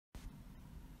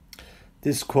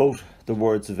This quote, the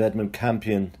words of Edmund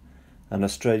Campion, an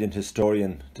Australian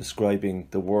historian, describing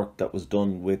the work that was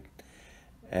done with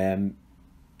um,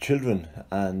 children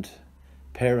and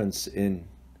parents in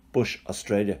bush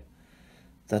Australia,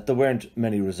 that there weren't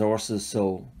many resources,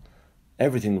 so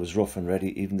everything was rough and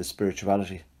ready, even the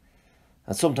spirituality.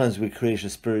 And sometimes we create a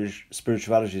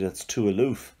spirituality that's too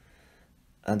aloof.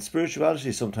 And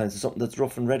spirituality sometimes is something that's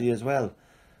rough and ready as well.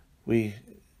 We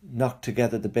knock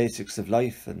together the basics of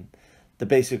life and the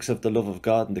basics of the love of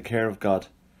God and the care of God.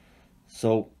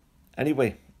 So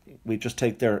anyway, we just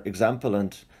take their example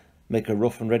and make a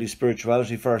rough and ready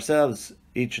spirituality for ourselves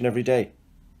each and every day.